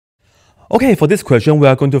Okay, for this question, we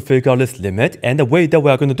are going to figure out this limit, and the way that we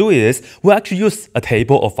are going to do it is we'll actually use a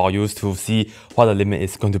table of values to see what the limit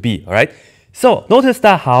is going to be, alright? So notice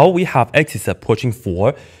that how we have x is approaching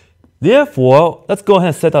 4. Therefore, let's go ahead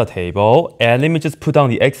and set our table, and let me just put down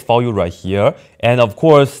the x value right here. And of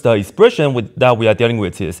course, the expression that we are dealing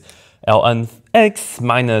with is ln x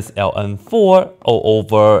minus ln 4 all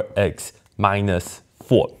over x minus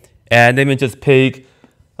 4. And let me just pick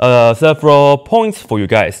several points for you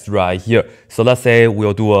guys right here. So let's say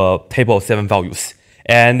we'll do a table of 7 values.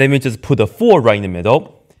 And let me just put a 4 right in the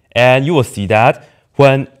middle. And you will see that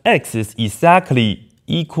when x is exactly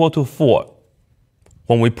equal to 4,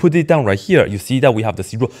 when we put it down right here, you see that we have the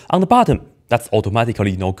 0 on the bottom. That's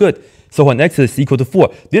automatically no good. So when x is equal to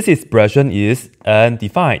 4, this expression is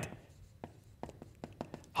undefined.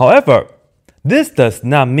 However, this does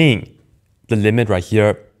not mean the limit right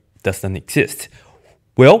here doesn't exist.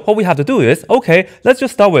 Well, what we have to do is, okay, let's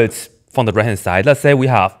just start with from the right-hand side. Let's say we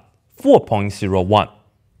have 4.01,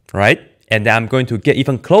 right? And then I'm going to get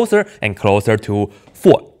even closer and closer to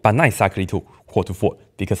 4, but not exactly equal to 4,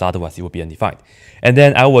 because otherwise it will be undefined. And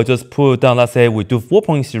then I will just put down, let's say we do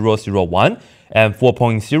 4.001 and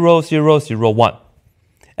 4.0001.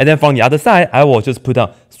 And then from the other side, I will just put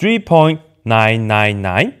down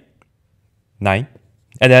 3.9999, and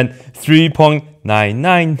then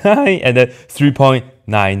 3.999, and then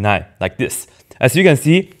 3.99, like this. As you can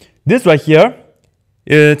see, this right here,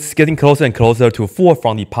 it's getting closer and closer to 4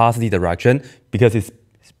 from the positive direction because it's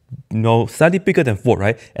slightly bigger than 4,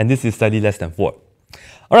 right? And this is slightly less than 4.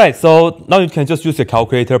 Alright, so now you can just use your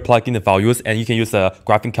calculator, plug in the values, and you can use a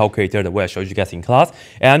graphing calculator the way I showed you guys in class.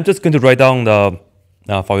 And I'm just going to write down the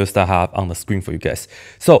values that I have on the screen for you guys.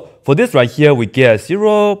 So for this right here, we get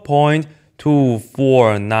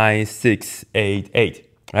 0.249688,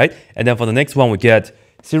 right? And then for the next one, we get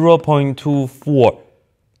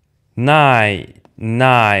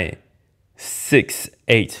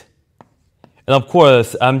 0.249968. And of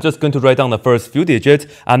course, I'm just going to write down the first few digits.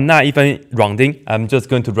 I'm not even rounding. I'm just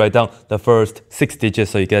going to write down the first 6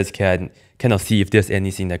 digits so you guys can kind of see if there's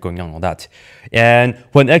anything that's going on that. And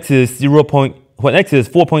when x is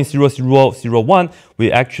 4.0001,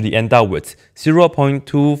 we actually end up with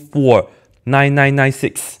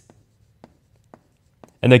 0.249996.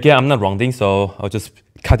 And again, I'm not rounding, so I'll just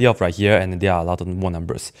cut it off right here, and there are a lot of more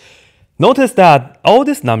numbers. Notice that all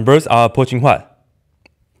these numbers are approaching what?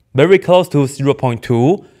 Very close to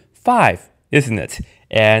 0.25, isn't it?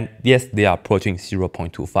 And yes, they are approaching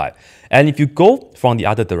 0.25. And if you go from the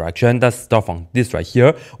other direction, let's start from this right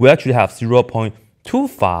here, we actually have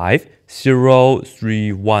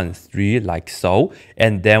 0.250313, like so.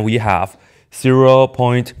 And then we have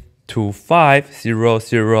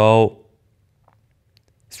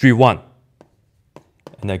 0.250031.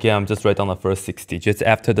 And again, I'm just writing down the first 6 digits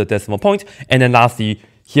after the decimal point. And then lastly,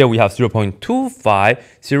 here we have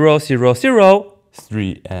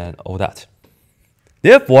 0.250003 and all that.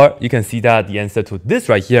 Therefore, you can see that the answer to this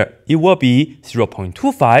right here, it will be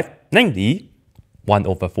 0.25, namely 1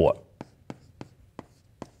 over 4.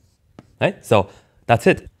 Right? So that's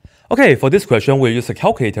it. Okay, for this question, we'll use a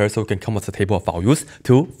calculator so we can come up with a table of values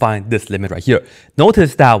to find this limit right here.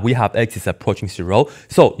 Notice that we have x is approaching 0,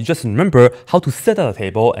 so you just remember how to set up a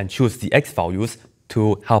table and choose the x values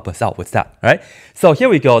to help us out with that, right? So here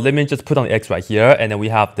we go. Let me just put on the x right here, and then we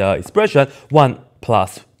have the expression 1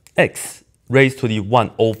 plus x raised to the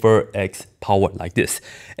 1 over x power like this.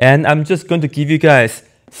 And I'm just going to give you guys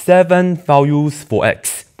 7 values for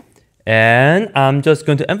x. And I'm just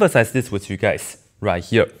going to emphasize this with you guys right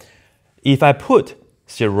here. If I put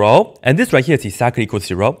 0, and this right here is exactly equal to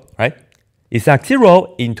 0, right? It's like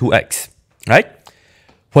 0 into x, right?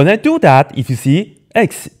 When I do that, if you see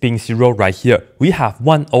x being 0 right here, we have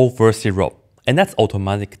 1 over 0, and that's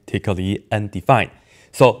automatically undefined.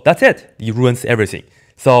 So that's it. It ruins everything.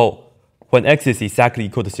 So when x is exactly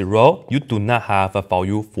equal to 0, you do not have a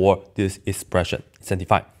value for this expression. It's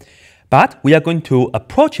undefined. But we are going to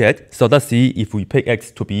approach it. So let's see if we pick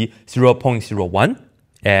x to be 0.01.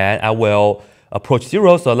 And I will approach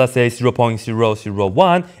 0. So let's say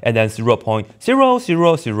 0.001 and then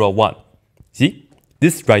 0.0001. See?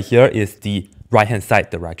 This right here is the right-hand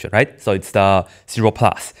side direction, right? So it's the 0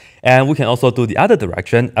 plus. And we can also do the other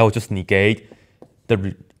direction. I will just negate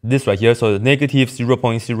this right here. So negative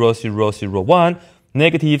 0.0001,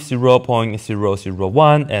 negative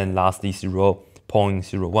 0.001, and lastly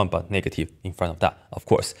 0.01, but negative in front of that, of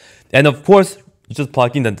course. And of course, you just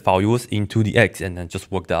plug in the values into the x and then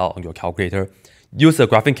just work that out on your calculator. Use a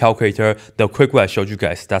graphing calculator, the quick way I showed you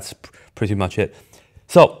guys. That's pretty much it.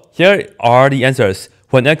 So here are the answers.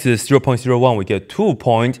 When x is 0.01, we get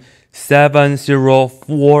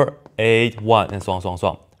 2.704 8, 1, and so on, so on, so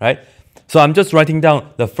on, right? So I'm just writing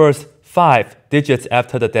down the first 5 digits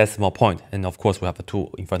after the decimal point, and of course we have a 2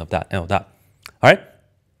 in front of that and all that. All right.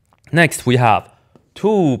 Next we have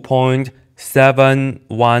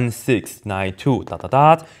 2.71692 dot dot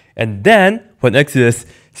dot, and then when x is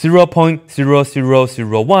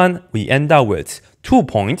 0.0001, we end up with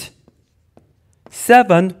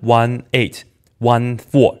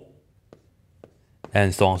 2.71814,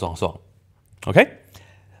 and so on, so on, so on. Okay.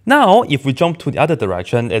 Now, if we jump to the other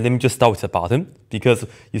direction, and let me just start with the bottom, because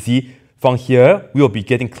you see, from here, we will be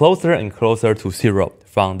getting closer and closer to 0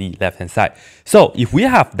 from the left-hand side. So, if we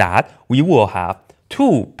have that, we will have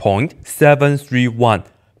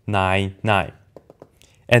 2.73199.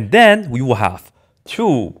 And then, we will have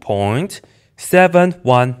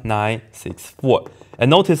 2.71964. And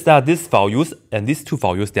notice that these values and these two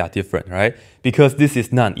values, they are different, right? Because this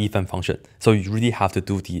is non-even function. So, you really have to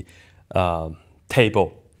do the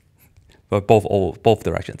table for both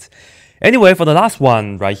directions. Anyway, for the last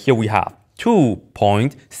one right here, we have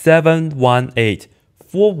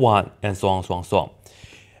 2.71841, and so on, so on, so on.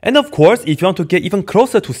 And of course, if you want to get even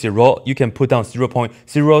closer to 0, you can put down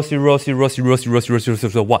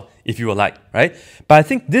 0.000000001 if you would like, right? But I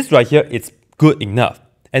think this right here is good enough.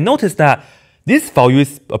 And notice that this value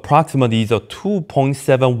is approximately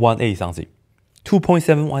 2.718 something.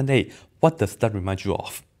 2.718. What does that remind you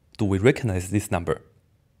of? Do we recognize this number?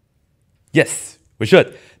 Yes, we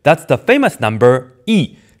should. That's the famous number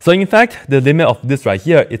e. So in fact, the limit of this right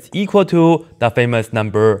here is equal to the famous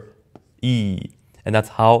number e. And that's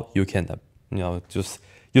how you can just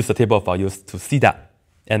use the table of values to see that.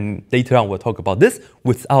 And later on, we'll talk about this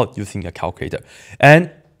without using a calculator.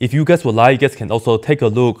 And if you guys would like, you guys can also take a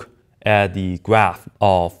look at the graph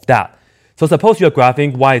of that. So suppose you're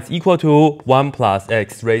graphing y is equal to 1 plus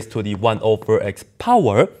x raised to the 1 over x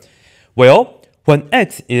power. Well, when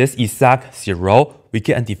x is exact 0, we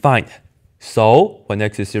get undefined. So when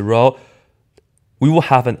x is 0, we will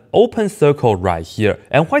have an open circle right here.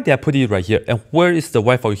 And why did I put it right here? And where is the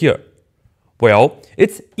y value here? Well,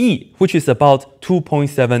 it's e, which is about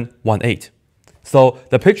 2.718. So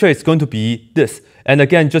the picture is going to be this. And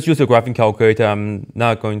again, just use a graphing calculator. I'm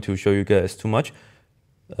not going to show you guys too much.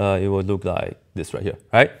 It will look like this right here,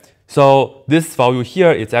 right? So this value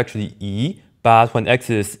here is actually e. But when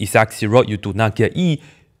x is exact 0, you do not get e.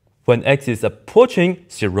 When x is approaching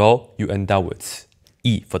 0, you end up with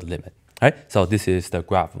e for the limit. Right? So this is the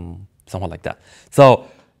graph, somewhat like that. So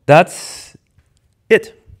that's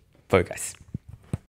it for you guys.